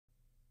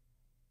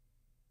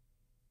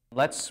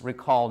Let's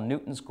recall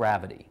Newton's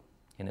gravity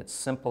in its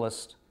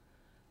simplest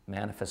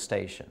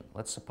manifestation.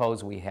 Let's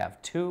suppose we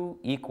have two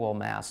equal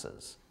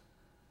masses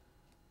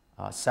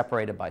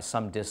separated by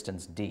some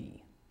distance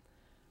d.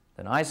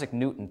 Then Isaac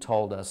Newton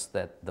told us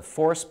that the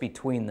force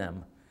between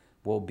them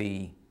will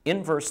be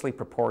inversely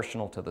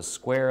proportional to the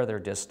square of their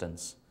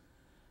distance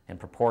and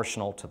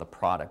proportional to the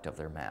product of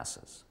their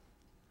masses.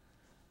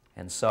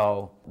 And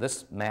so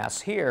this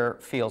mass here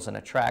feels an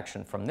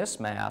attraction from this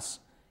mass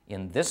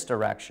in this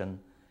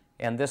direction,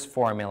 and this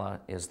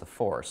formula is the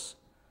force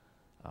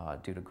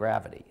due to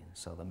gravity.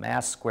 So the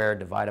mass squared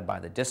divided by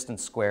the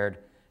distance squared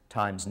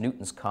times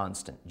Newton's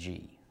constant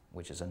g,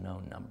 which is a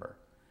known number.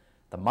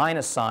 The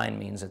minus sign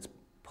means it's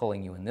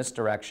pulling you in this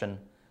direction.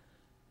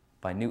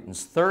 By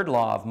Newton's third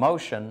law of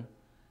motion,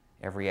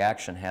 every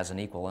action has an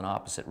equal and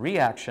opposite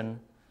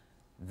reaction.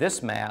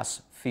 This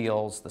mass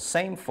feels the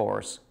same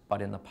force,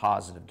 but in the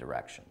positive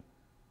direction,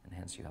 and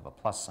hence you have a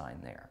plus sign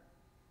there.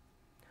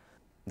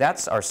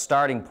 That's our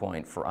starting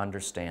point for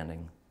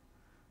understanding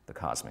the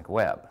cosmic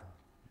web.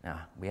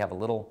 Now, we have a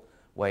little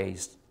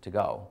ways to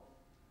go.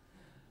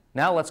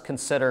 Now let's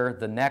consider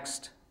the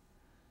next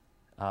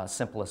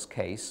simplest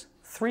case,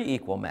 three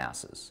equal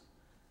masses,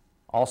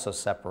 also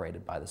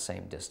separated by the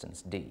same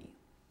distance d.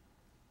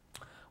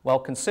 Well,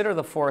 consider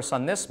the force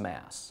on this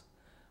mass.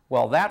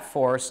 Well, that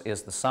force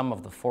is the sum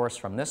of the force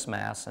from this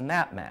mass and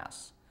that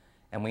mass.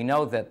 And we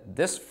know that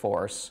this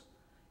force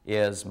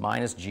is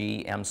minus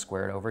g m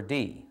squared over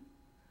d.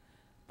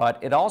 But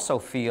it also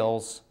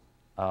feels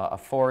a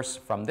force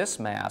from this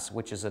mass,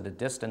 which is at a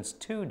distance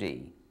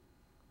 2d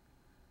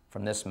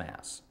from this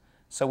mass.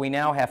 So we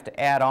now have to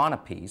add on a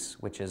piece,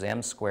 which is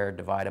m squared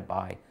divided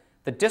by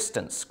the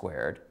distance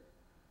squared,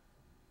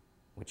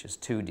 which is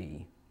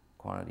 2d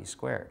quantity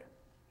squared.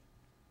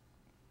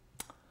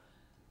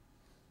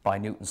 By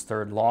Newton's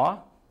third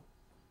law,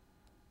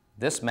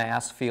 this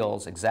mass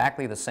feels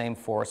exactly the same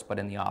force but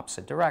in the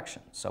opposite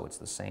direction. So it's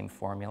the same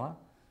formula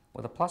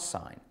with a plus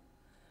sign.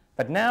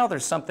 But now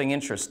there's something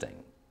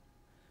interesting.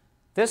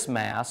 This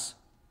mass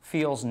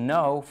feels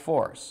no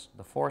force.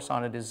 The force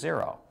on it is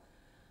 0.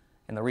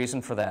 And the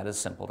reason for that is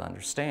simple to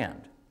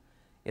understand.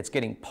 It's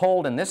getting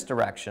pulled in this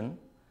direction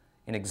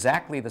in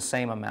exactly the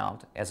same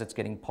amount as it's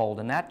getting pulled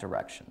in that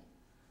direction,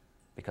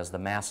 because the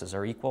masses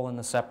are equal and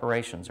the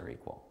separations are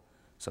equal.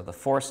 So the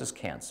forces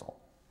cancel.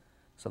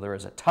 So there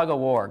is a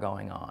tug-of-war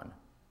going on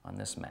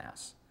this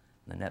mass.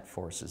 And the net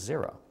force is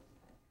 0.